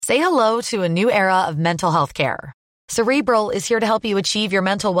Say hello to a new era of mental health care. Cerebral is here to help you achieve your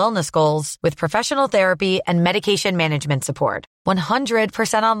mental wellness goals with professional therapy and medication management support.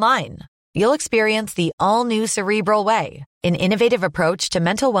 100% online. You'll experience the all-new Cerebral Way, an innovative approach to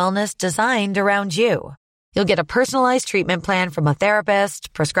mental wellness designed around you. You'll get a personalized treatment plan from a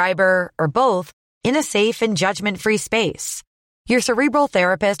therapist, prescriber, or both in a safe and judgment-free space. Your Cerebral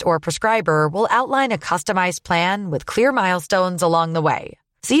therapist or prescriber will outline a customized plan with clear milestones along the way,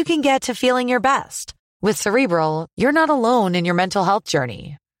 so you can get to feeling your best. With Cerebral, you're not alone in your mental health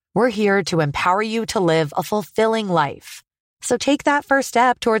journey. We're here to empower you to live a fulfilling life. So take that first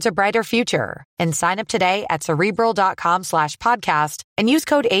step towards a brighter future and sign up today at Cerebral.com/podcast and use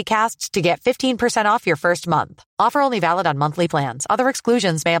code ACAST to get 15% off your first month. Offer only valid on monthly plans. Other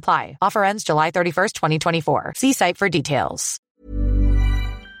exclusions may apply. Offer ends July 31st, 2024. See site for details.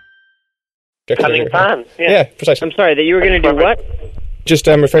 Cunning plan. Yeah, precisely. I'm sorry, that you were going to do what? Just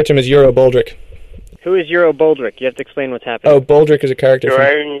refer to him as Euro Baldrick. Who is Euro Baldrick? You have to explain what's happening. Oh, Baldrick is a character Your from...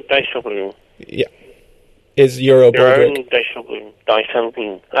 own Dijsselbloem. Yeah. Is Euro Your Baldrick. own Dijsselbloem.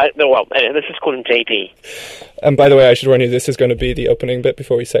 Well, anyway, let's just call him JD. And by the way, I should warn you, this is going to be the opening bit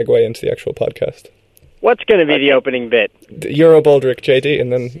before we segue into the actual podcast. What's going to be the opening bit? The Euro Baldrick, JD,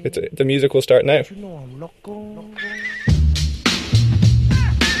 and then the music will start now.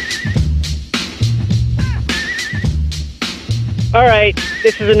 All right,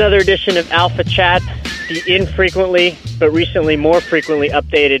 this is another edition of Alpha Chat, the infrequently, but recently more frequently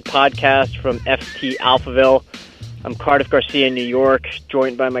updated podcast from FT Alphaville. I'm Cardiff Garcia in New York,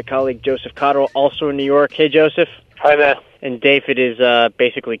 joined by my colleague Joseph Cotterill, also in New York. Hey, Joseph. Hi there. And David is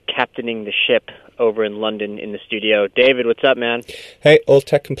basically captaining the ship over in London in the studio. David, what's up, man? Hey, all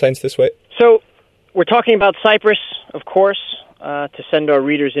tech complaints this way. So, we're talking about Cyprus, of course, to send our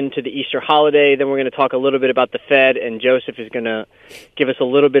readers into the Easter holiday. Then we're going to talk a little bit about the Fed, and Joseph is going to give us a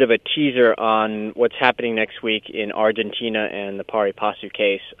little bit of a teaser on what's happening next week in Argentina and the Pari Passu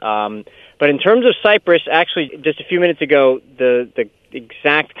case. But in terms of Cyprus, actually, just a few minutes ago, the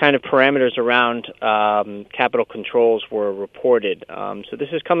exact kind of parameters around capital controls were reported. So this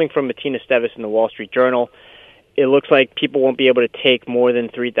is coming from Martina Stevis in the Wall Street Journal. It looks like people won't be able to take more than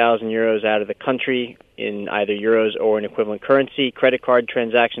 3,000 euros out of the country in either euros or an equivalent currency. Credit card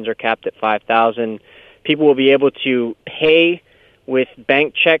transactions are capped at 5,000. People will be able to pay with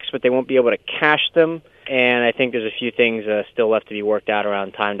bank checks, but they won't be able to cash them. And I think there's a few things still left to be worked out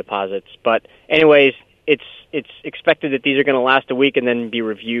around time deposits. But anyways, it's expected that these are going to last a week and then be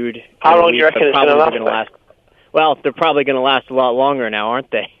reviewed. How long do you reckon it's going to last? Well, they're probably going to last a lot longer now,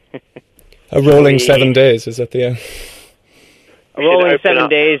 aren't they? A rolling 7 days, is that the... A rolling 7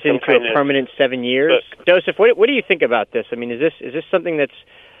 days into a permanent 7 years. Look, Joseph, what do you think about this? I mean, is this something that's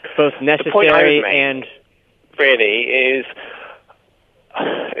both necessary and... Really is...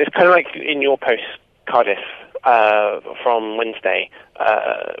 It's kind of like in your post, Cardiff, from Wednesday,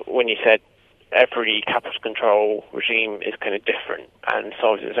 when you said every capital control regime is kind of different and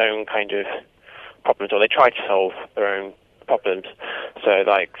solves its own kind of problems, or they try to solve their own problems. So,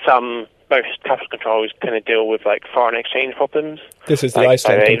 like, most capital controls kind of deal with, like, foreign exchange problems. This is the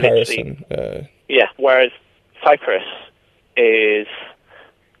Iceland comparison. Yeah, whereas Cyprus is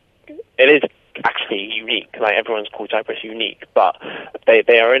actually unique. Like, everyone's called Cyprus unique, but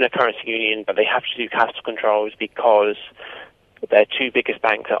they are in a currency union, but they have to do capital controls because their two biggest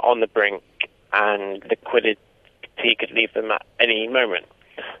banks are on the brink and liquidity could leave them at any moment.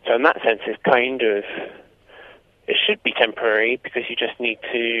 So in that sense, it's kind of... It should be temporary because you just need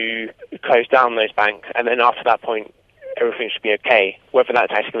to close down those banks, and then after that point, everything should be okay. Whether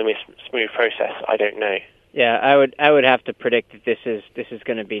that's actually going to be a smooth process, I don't know. Yeah, I would have to predict that this is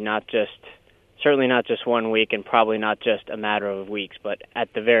going to be certainly not just 1 week, and probably not just a matter of weeks, but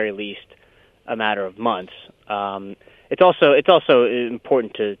at the very least, a matter of months. It's also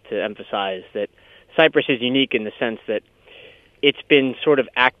important to emphasize that Cyprus is unique in the sense that it's been sort of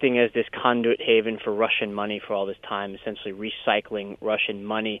acting as this conduit haven for Russian money for all this time, essentially recycling Russian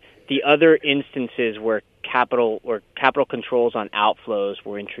money. The other instances where capital controls on outflows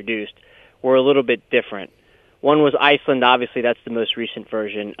were introduced were a little bit different. One was Iceland, obviously, that's the most recent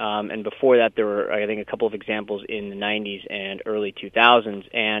version, and before that there were, I think, a couple of examples in the 90s and early 2000s.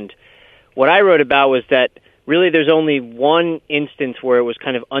 And what I wrote about was that really there's only one instance where it was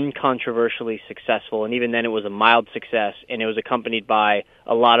kind of uncontroversially successful, and even then it was a mild success, and it was accompanied by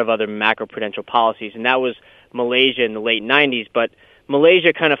a lot of other macroprudential policies, and that was Malaysia in the late 90s. But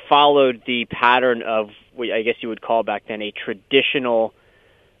Malaysia kind of followed the pattern of what I guess you would call back then a traditional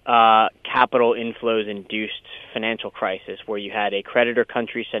capital inflows-induced financial crisis, where you had a creditor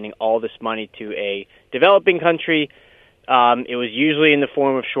country sending all this money to a developing country. It was usually in the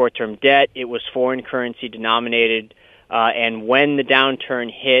form of short-term debt. It was foreign currency denominated. And when the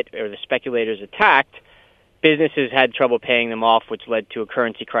downturn hit or the speculators attacked, businesses had trouble paying them off, which led to a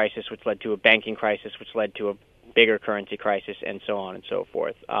currency crisis, which led to a banking crisis, which led to a bigger currency crisis, and so on and so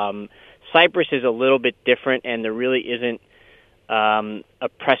forth. Cyprus is a little bit different, and there really isn't a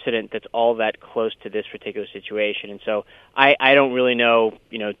precedent that's all that close to this particular situation. And so I don't really know,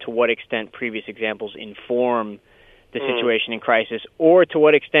 to what extent previous examples inform the situation in crisis, or to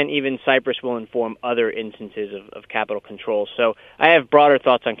what extent even Cyprus will inform other instances of capital controls. So I have broader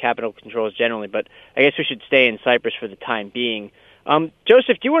thoughts on capital controls generally, but I guess we should stay in Cyprus for the time being.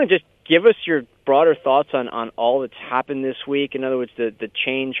 Joseph, do you want to just give us your broader thoughts on all that's happened this week? In other words, the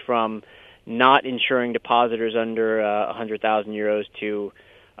change from not insuring depositors under 100,000 euros to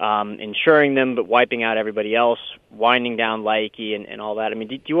insuring them but wiping out everybody else, winding down Laiki and all that. I mean,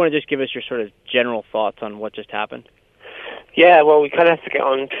 do you want to just give us your sort of general thoughts on what just happened? Yeah, well, we kind of have to get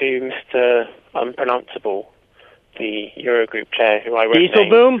on to Mr. Unpronounceable, the Eurogroup chair, who I won't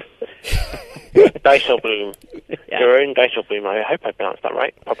Dieselboom? Dijsselbloem. Yeah. Jeroen Dijsselbloem. I hope I pronounced that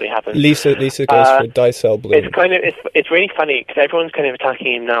right. Probably haven't. Lisa goes for Dijsselbloem. It's really funny because everyone's kind of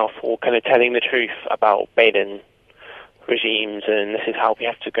attacking him now for kind of telling the truth about Biden regimes, and this is how we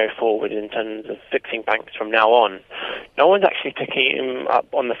have to go forward in terms of fixing banks from now on. No one's actually picking him up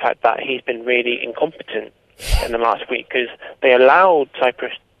on the fact that he's been really incompetent in the last week, because they allowed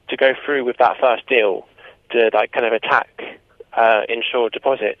Cyprus to go through with that first deal to kind of attack insured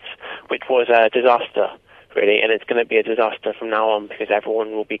deposits, which was a disaster, really, and it's going to be a disaster from now on because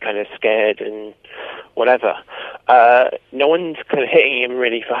everyone will be kind of scared and whatever. No one's kind of hitting him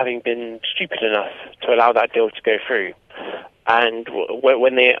really for having been stupid enough to allow that deal to go through. And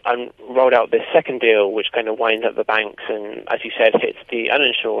when they rolled out this second deal, which kind of winds up the banks and, as you said, hits the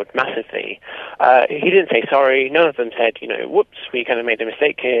uninsured massively, he didn't say sorry. None of them said, whoops, we kind of made a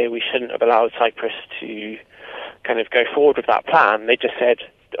mistake here. We shouldn't have allowed Cyprus to kind of go forward with that plan. They just said,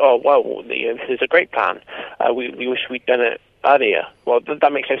 oh, well, this is a great plan. We wish we'd done it earlier. Well,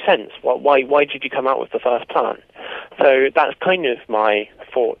 that makes no sense. Why did you come out with the first plan? So that's kind of my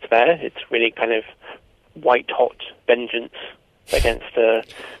thoughts there. It's really kind of white-hot vengeance against the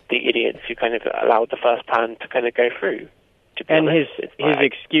idiots who kind of allowed the first plan to kind of go through. And his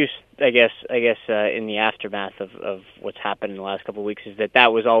excuse, I guess, in the aftermath of what's happened in the last couple of weeks is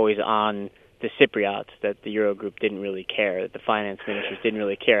that was always on the Cypriots, that the Eurogroup didn't really care, that the finance ministers didn't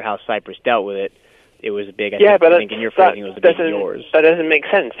really care how Cyprus dealt with it. It was a big, I think in your phrasing, it was a big yours. That doesn't make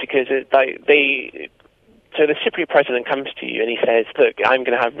sense because so the Cypriot president comes to you and he says, look, I'm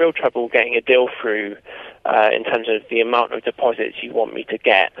going to have real trouble getting a deal through in terms of the amount of deposits you want me to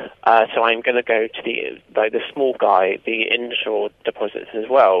get. So I'm going to go to the small guy, the insured deposits as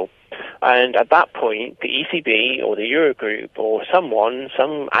well. And at that point, the ECB or the Eurogroup or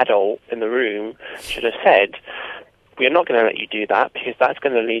some adult in the room should have said, we are not going to let you do that because that's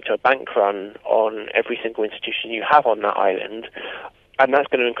going to lead to a bank run on every single institution you have on that island. And that's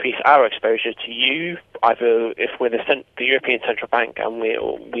going to increase our exposure to you, either if we're the European Central Bank and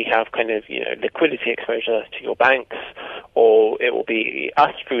we have kind of liquidity exposure to your banks, or it will be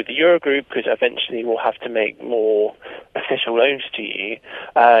us through the Eurogroup because eventually we'll have to make more official loans to you.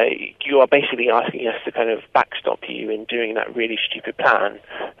 You are basically asking us to kind of backstop you in doing that really stupid plan.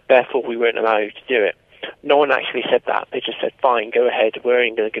 Therefore, we won't allow you to do it. No one actually said that. They just said, fine, go ahead. We're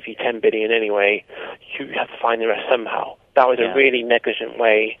only going to give you 10 billion anyway. You have to find the rest somehow. That was a really negligent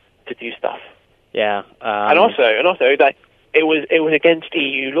way to do stuff. Yeah. And also that it was against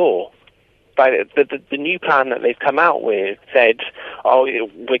EU law. The new plan that they've come out with said,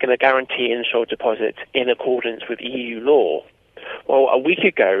 we're going to guarantee insured deposits in accordance with EU law. Well, a week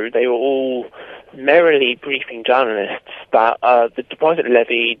ago, they were all merrily briefing journalists that the deposit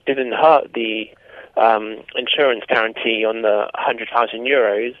levy didn't hurt the insurance guarantee on the 100,000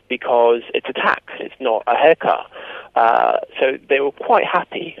 euros because it's a tax, it's not a haircut. So they were quite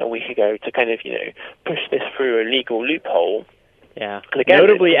happy a week ago to kind of, push this through a legal loophole. Yeah. Again,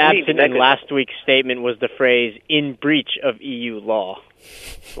 notably absent in last week's statement was the phrase, in breach of EU law.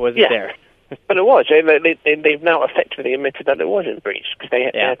 Was it there? But it was. They've now effectively admitted that it was in breach because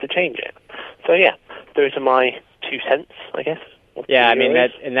they had to change it. So, those are my 2 cents, I guess. Yeah, I mean,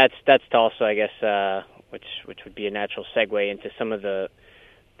 that's also, I guess, which would be a natural segue into some of the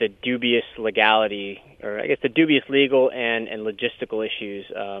dubious legality, or I guess the dubious legal and logistical issues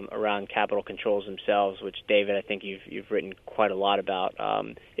around capital controls themselves, which, David, I think you've written quite a lot about.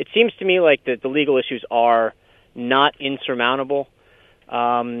 It seems to me like the legal issues are not insurmountable.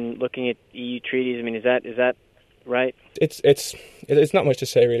 Looking at EU treaties, I mean, is that right? It's not much to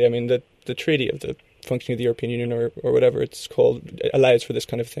say, really. I mean, the treaty of the functioning of the European Union or whatever it's called allows for this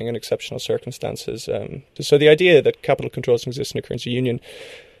kind of thing in exceptional circumstances. So the idea that capital controls can exist in a currency union,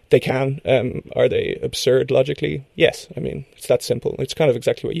 they can. Are they absurd logically? Yes. I mean, it's that simple. It's kind of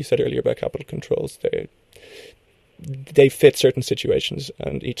exactly what you said earlier about capital controls. They fit certain situations,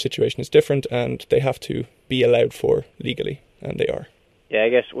 and each situation is different, and they have to be allowed for legally, and they are. Yeah, I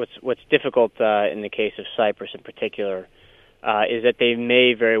guess what's difficult in the case of Cyprus in particular is that they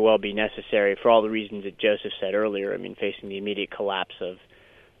may very well be necessary for all the reasons that Joseph said earlier. I mean, facing the immediate collapse of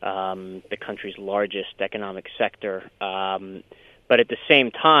the country's largest economic sector. But at the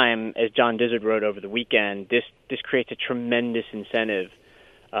same time, as John Dizzard wrote over the weekend, this creates a tremendous incentive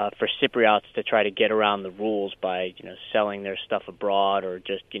for Cypriots to try to get around the rules by selling their stuff abroad or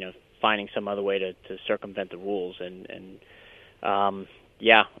just finding some other way to circumvent the rules.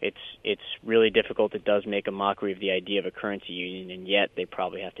 Yeah, it's really difficult. It does make a mockery of the idea of a currency union, and yet they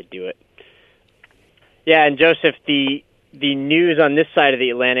probably have to do it. Yeah, and Joseph, the news on this side of the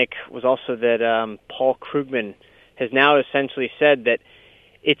Atlantic was also that Paul Krugman has now essentially said that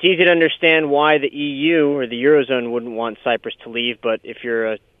it's easy to understand why the EU or the Eurozone wouldn't want Cyprus to leave, but if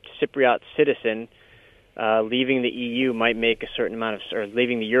you're a Cypriot citizen, leaving the EU might make a certain amount of, or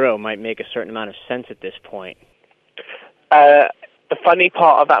leaving the euro might make a certain amount of sense at this point. The funny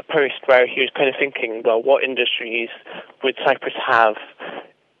part of that post where he was kind of thinking, well, what industries would Cyprus have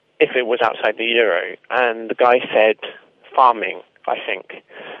if it was outside the euro? And the guy said farming, I think,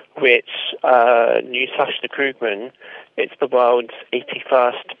 which, newsflash to Krugman, it's the world's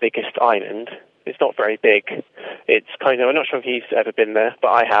 81st biggest island. It's not very big. It's kind of, I'm not sure if he's ever been there,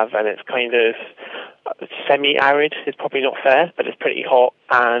 but I have, and it's kind of semi-arid. It's probably not fair, but it's pretty hot,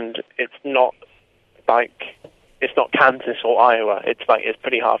 and it's not Kansas or Iowa. It's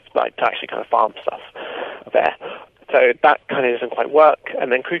pretty hard to actually kind of farm stuff there. So that kind of doesn't quite work.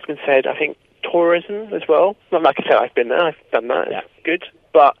 And then Krugman said, I think tourism as well. Not like I said, I've been there, I've done that. Yeah. It's good,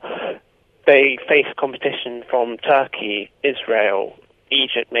 but they face competition from Turkey, Israel,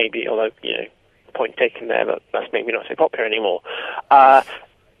 Egypt, maybe. Although point taken there, but that's maybe not so popular anymore.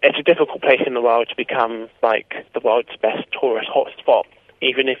 It's a difficult place in the world to become like the world's best tourist hotspot,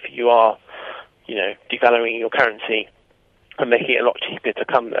 even if you are devaluing your currency and making it a lot cheaper to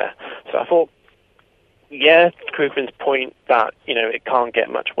come there. So I thought, yeah, Krugman's point that, it can't get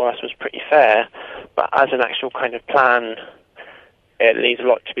much worse was pretty fair, but as an actual kind of plan, it leaves a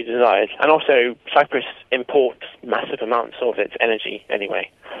lot to be desired. And also, Cyprus imports massive amounts of its energy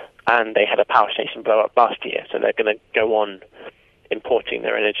anyway, and they had a power station blow up last year, so they're going to go on importing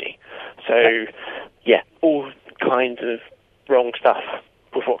their energy. So, yeah, all kinds of wrong stuff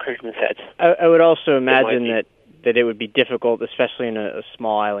with what Krugman said. I would also imagine that it would be difficult, especially in a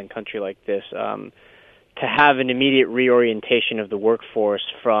small island country like this, to have an immediate reorientation of the workforce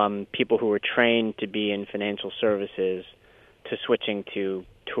from people who were trained to be in financial services to switching to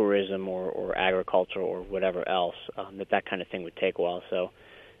tourism or agriculture or whatever else. That kind of thing would take a while. So,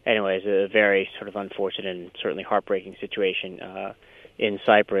 anyways, a very sort of unfortunate and certainly heartbreaking situation in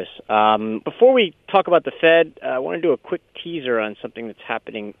Cyprus. Before we talk about the Fed, I want to do a quick teaser on something that's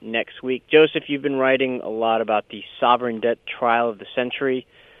happening next week. Joseph, you've been writing a lot about the sovereign debt trial of the century.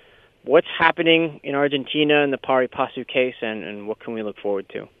 What's happening in Argentina in the pari passu case, and what can we look forward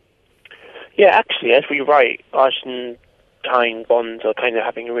to? Yeah, actually, as we write, Argentine bonds are kind of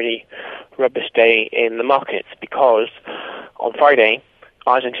having a really rubbish day in the markets because on Friday,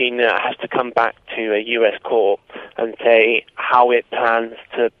 Argentina has to come back to a U.S. court and say how it plans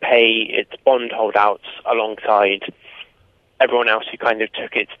to pay its bond holdouts alongside everyone else who kind of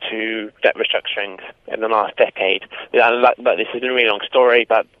took it to debt restructuring in the last decade. This is a really long story,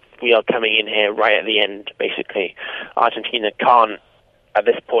 but we are coming in here right at the end, basically. Argentina can't, at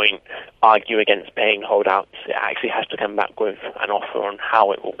this point, argue against paying holdouts. It actually has to come back with an offer on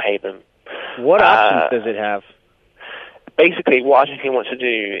how it will pay them. What options does it have? Basically, what Argentina wants to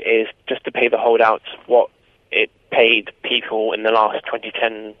do is just to pay the holdouts what it paid people in the last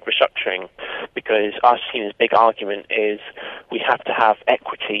 2010 restructuring, because Argentina's big argument is we have to have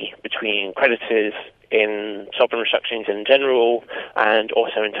equity between creditors in sovereign restructurings in general and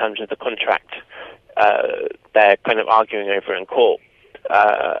also in terms of the contract they're kind of arguing over in court.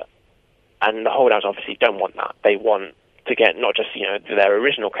 And the holdouts obviously don't want that. They want to get not just their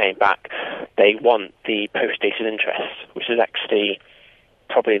original claim back, they want the post-dated interest, which is actually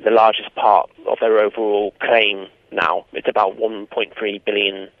probably the largest part of their overall claim now. It's about $1.3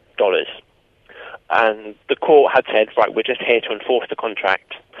 billion. And the court had said, right, we're just here to enforce the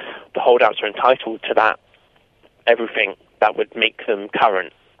contract. The holdouts are entitled to that, everything that would make them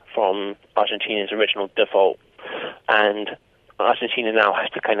current from Argentina's original default. And Argentina now has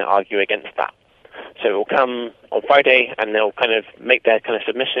to kind of argue against that. So it will come on Friday, and they'll kind of make their kind of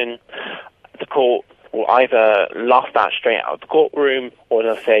submission. The court will either laugh that straight out of the courtroom, or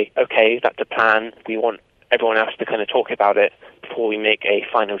they'll say, okay, that's a plan. We want everyone else to kind of talk about it before we make a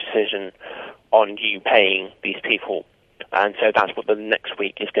final decision on you paying these people. And so that's what the next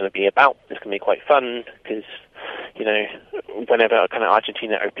week is going to be about. It's going to be quite fun because, you know, whenever kind of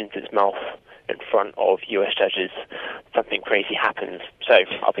Argentina opens its mouth in front of US judges, something crazy happens. So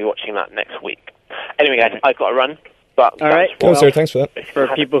I'll be watching that next week. Anyway, guys, I've got to run. But all right. Well, sir, thanks for that. For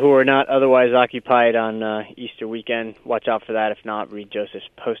people who are not otherwise occupied on Easter weekend, watch out for that. If not, read Joseph's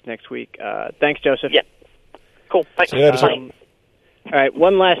post next week. Thanks, Joseph. Yeah. Cool. Thanks. All right,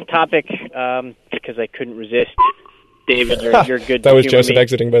 one last topic, because I couldn't resist. David, you're good. That was Joseph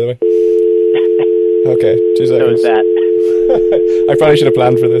exiting, by the way. Okay, 2 seconds. So was that. I probably should have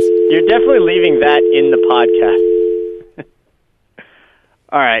planned for this. You're definitely leaving that in the podcast.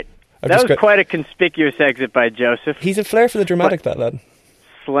 All right. That was quite a conspicuous exit by Joseph. He's a flair for the dramatic, that lad.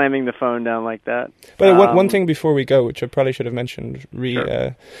 Slamming the phone down like that. But one thing before we go, which I probably should have mentioned,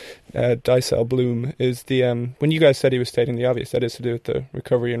 Dysel Bloom, is the when you guys said he was stating the obvious, that is to do with the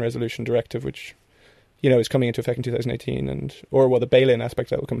Recovery and Resolution Directive, which, you know, is coming into effect in 2018, or the bail-in aspect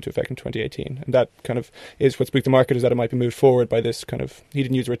that will come into effect in 2018. And that kind of is what spooked the market, is that it might be moved forward by this kind of, he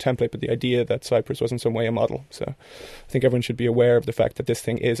didn't use the word template, but the idea that Cyprus was in some way a model. So I think everyone should be aware of the fact that this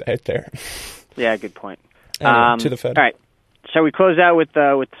thing is out there. Yeah, good point. Anyway, to the Fed. All right. Shall we close out with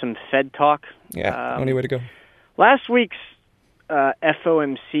some Fed talk? Yeah, only way to go. Last week's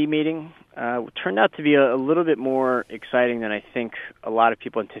FOMC meeting turned out to be a little bit more exciting than I think a lot of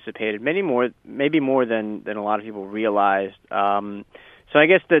people anticipated. Maybe more than a lot of people realized. So I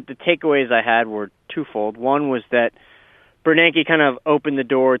guess the takeaways I had were twofold. One was that Bernanke kind of opened the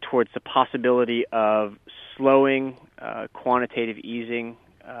door towards the possibility of slowing quantitative easing,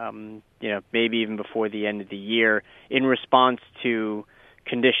 maybe even before the end of the year, in response to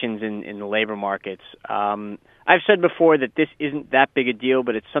conditions in the labor markets. I've said before that this isn't that big a deal,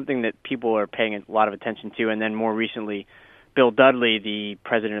 but it's something that people are paying a lot of attention to. And then more recently, Bill Dudley, the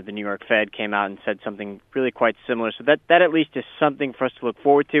president of the New York Fed, came out and said something really quite similar. So that at least is something for us to look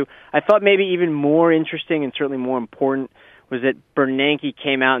forward to. I thought maybe even more interesting and certainly more important was that Bernanke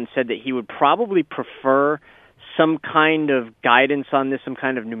came out and said that he would probably prefer some kind of guidance on this, some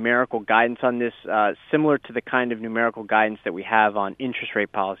kind of numerical guidance on this, similar to the kind of numerical guidance that we have on interest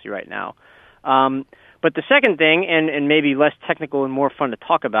rate policy right now. But the second thing, and maybe less technical and more fun to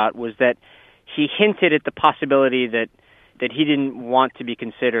talk about, was that he hinted at the possibility that he didn't want to be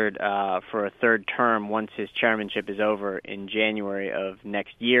considered for a third term once his chairmanship is over in January of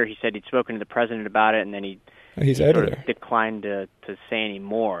next year. He said he'd spoken to the president about it, and then he declined to say any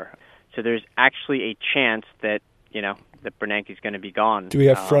more. So there's actually a chance that that Bernanke's going to be gone. Do we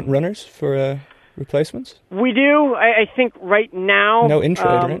have front runners for replacements? We do. I think right now. No in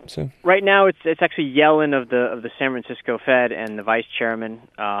trade, right? So right now, it's actually Yellen of the San Francisco Fed and the vice chairman,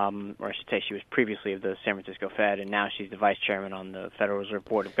 or I should say, she was previously of the San Francisco Fed, and now she's the vice chairman on the Federal Reserve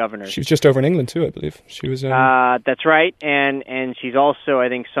Board of Governors. She was just over in England too, I believe. She was. That's right, and she's also, I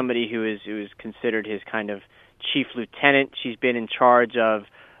think, somebody who is considered his kind of chief lieutenant. She's been in charge of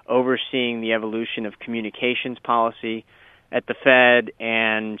overseeing the evolution of communications policy at the Fed,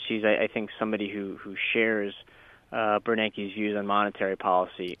 and she's, I think, somebody who shares Bernanke's views on monetary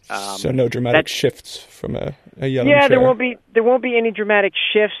policy. So no dramatic shifts from a Yellen chair. there won't be any dramatic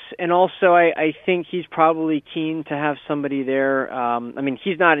shifts, and also I think he's probably keen to have somebody there.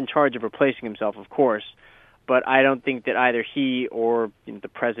 He's not in charge of replacing himself, of course, but I don't think that either he or the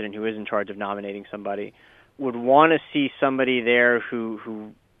president, who is in charge of nominating somebody, would want to see somebody there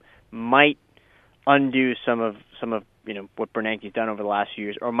who might undo some of what Bernanke's done over the last few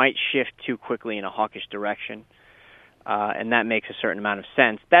years, or might shift too quickly in a hawkish direction, and that makes a certain amount of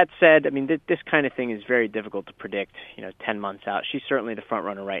sense. That said, this kind of thing is very difficult to predict. 10 months out, she's certainly the front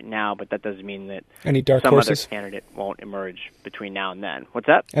runner right now, but that doesn't mean that any dark some horses? Other candidate won't emerge between now and then. What's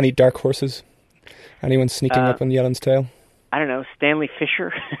that? Any dark horses? Anyone sneaking up on Yellen's tail? I don't know, Stanley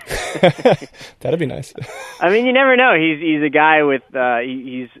Fischer. That'd be nice. You never know. He's a guy with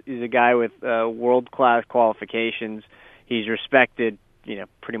he's a guy with world-class qualifications. He's respected,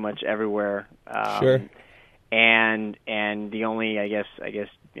 pretty much everywhere. Sure. And the only I guess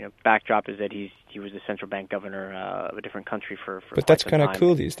backdrop is that he was the central bank governor of a different country for. But that's kind of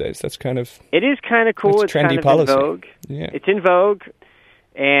cool these days. That's kind of. It is kind of cool. It's trendy kind of policy. In vogue. Yeah. It's in vogue.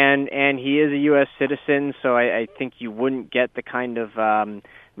 And he is a U.S. citizen, so I think you wouldn't get the kind of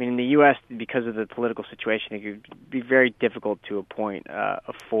in the U.S., because of the political situation, it would be very difficult to appoint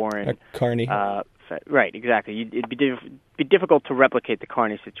a foreign... A Carney. Right, exactly. It'd be difficult to replicate the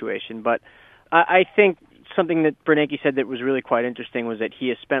Carney situation, but I think something that Bernanke said that was really quite interesting was that he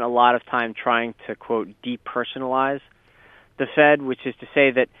has spent a lot of time trying to, quote, depersonalize the Fed, which is to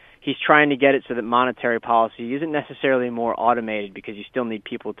say that he's trying to get it so that monetary policy isn't necessarily more automated, because you still need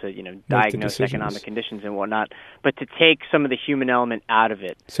people to, diagnose economic conditions and whatnot, but to take some of the human element out of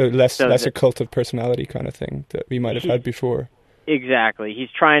it. So less a cult of personality kind of thing that we might have had before. Exactly. He's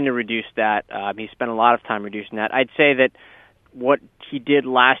trying to reduce that. He spent a lot of time reducing that. I'd say that what he did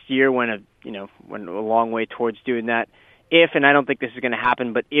last year went a long way towards doing that. And I don't think this is going to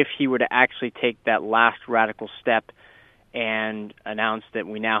happen, but if he were to actually take that last radical step and announce that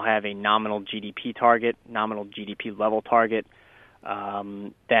we now have a nominal GDP level target,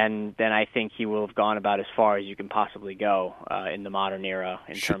 then I think he will have gone about as far as you can possibly go in the modern era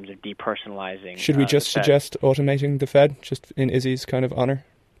in terms of depersonalizing. Should we just suggest automating the Fed, just in Izzy's kind of honor?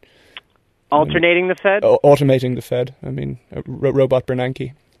 Alternating the Fed? Automating the Fed. I mean, Robot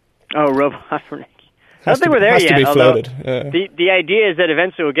Bernanke. Oh, Robot Bernanke. I don't think we're there yet. Has to be floated. The idea is that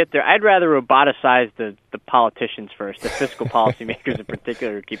eventually we'll get there. I'd rather roboticize the politicians first, the fiscal policymakers in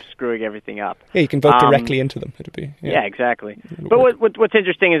particular, who keep screwing everything up. Yeah, you can vote directly into them. It'd be yeah exactly. But what's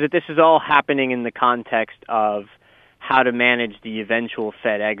interesting is that this is all happening in the context of how to manage the eventual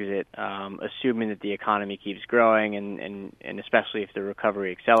Fed exit, assuming that the economy keeps growing and especially if the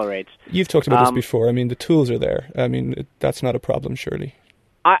recovery accelerates. You've talked about this before. I mean, the tools are there. I mean, that's not a problem, surely.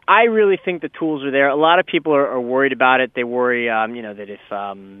 I really think the tools are there. A lot of people are worried about it. They worry, that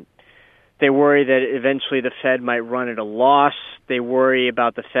if they worry that eventually the Fed might run at a loss. They worry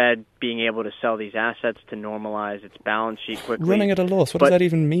about the Fed being able to sell these assets to normalize its balance sheet quickly. Running at a loss? What does that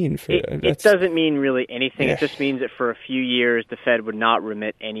even mean? It doesn't mean really anything. Yeah. It just means that for a few years the Fed would not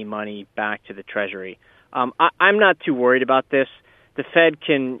remit any money back to the Treasury. I'm not too worried about this. The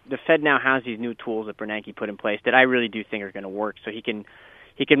Fed now has these new tools that Bernanke put in place that I really do think are going to work. So he can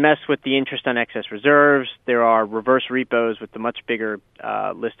mess with the interest on excess reserves. There are reverse repos with a much bigger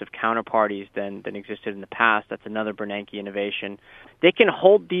list of counterparties than existed in the past. That's another Bernanke innovation. They can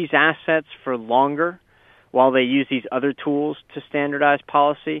hold these assets for longer while they use these other tools to standardize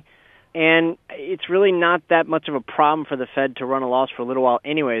policy. And it's really not that much of a problem for the Fed to run a loss for a little while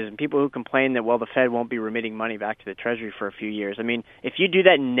anyways. And people who complain that, the Fed won't be remitting money back to the Treasury for a few years. I mean, if you do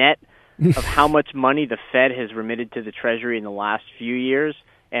that net of how much money the Fed has remitted to the Treasury in the last few years,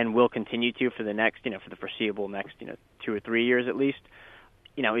 and will continue to for the next, for the foreseeable next, 2 or 3 years at least,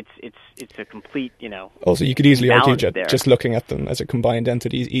 it's a complete, Also, you could easily argue there. Just looking at them as a combined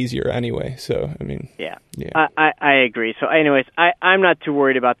entity is easier anyway. So, I mean, yeah. I agree. So, anyways, I'm not too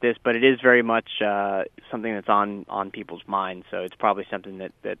worried about this, but it is very much something that's on people's minds. So, it's probably something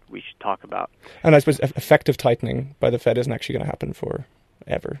that we should talk about. And I suppose effective tightening by the Fed isn't actually going to happen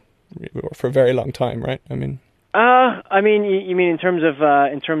forever, or for a very long time, right? I mean, you mean in terms of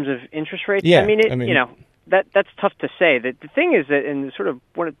interest rates? Yeah. That's tough to say. The thing is that, and sort of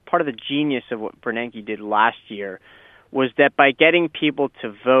part of the genius of what Bernanke did last year was that by getting people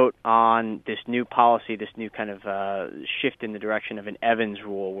to vote on this new policy, this new kind of shift in the direction of an Evans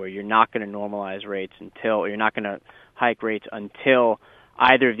rule, where you're not going to normalize rates or you're not going to hike rates until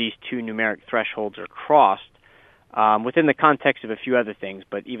either of these two numeric thresholds are crossed, within the context of a few other things,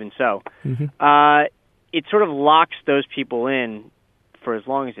 but even so, it sort of locks those people in for as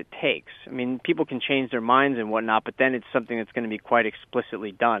long as it takes. I mean, people can change their minds and whatnot, but then it's something that's going to be quite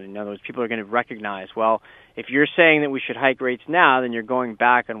explicitly done. In other words, people are going to recognize, if you're saying that we should hike rates now, then you're going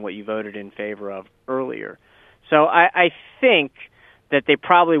back on what you voted in favor of earlier. So I think that they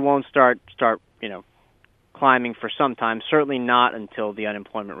probably won't start climbing for some time, certainly not until the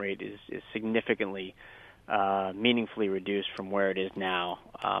unemployment rate is significantly, meaningfully reduced from where it is now.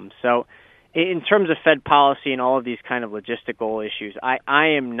 So in terms of Fed policy and all of these kind of logistical issues, I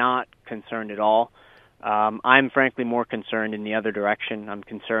am not concerned at all. I'm frankly more concerned in the other direction. I'm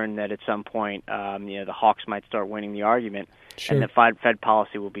concerned that at some point, the hawks might start winning the argument, and that Fed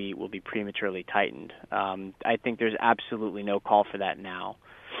policy will be prematurely tightened. I think there's absolutely no call for that now.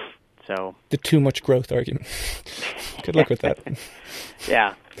 So the too much growth argument. Good luck with that.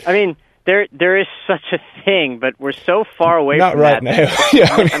 Yeah, I mean, there is such a thing, but we're so far away from that. Not right now.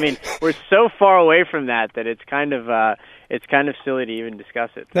 Yeah, I mean, we're so far away from that it's kind of silly to even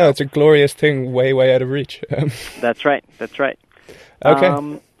discuss it. No, it's a glorious thing, way out of reach. That's right.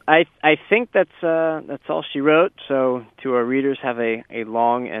 Okay. I think that's all she wrote. So to our readers, have a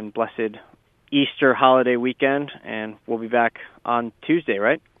long and blessed Easter holiday weekend, and we'll be back on Tuesday,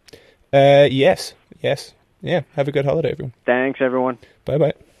 right? Yes. Yeah. Have a good holiday, everyone. Thanks, everyone.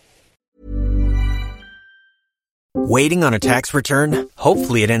 Bye. Waiting on a tax return?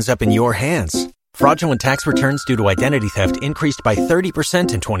 Hopefully it ends up in your hands. Fraudulent tax returns due to identity theft increased by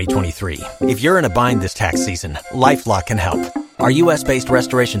 30% in 2023. If you're in a bind this tax season, LifeLock can help. Our U.S.-based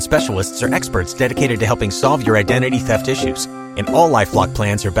restoration specialists are experts dedicated to helping solve your identity theft issues. And all LifeLock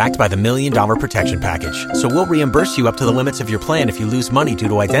plans are backed by the $1 Million Protection Package. So we'll reimburse you up to the limits of your plan if you lose money due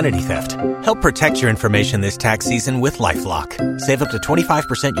to identity theft. Help protect your information this tax season with LifeLock. Save up to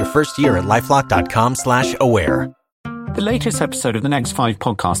 25% your first year at LifeLock.com/aware. The latest episode of the Next 5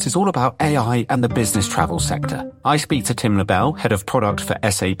 podcast is all about AI and the business travel sector. I speak to Tim LaBelle, head of product for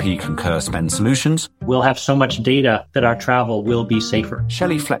SAP Concur Spend Solutions. We'll have so much data that our travel will be safer.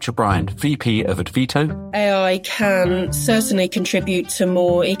 Shelley Fletcher-Bryant, VP of Advito. AI can certainly contribute to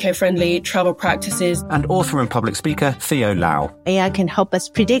more eco-friendly travel practices. And author and public speaker Theo Lau. AI can help us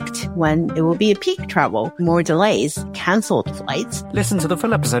predict when it will be a peak travel, more delays, cancelled flights. Listen to the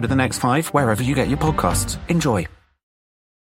full episode of the Next 5 wherever you get your podcasts. Enjoy.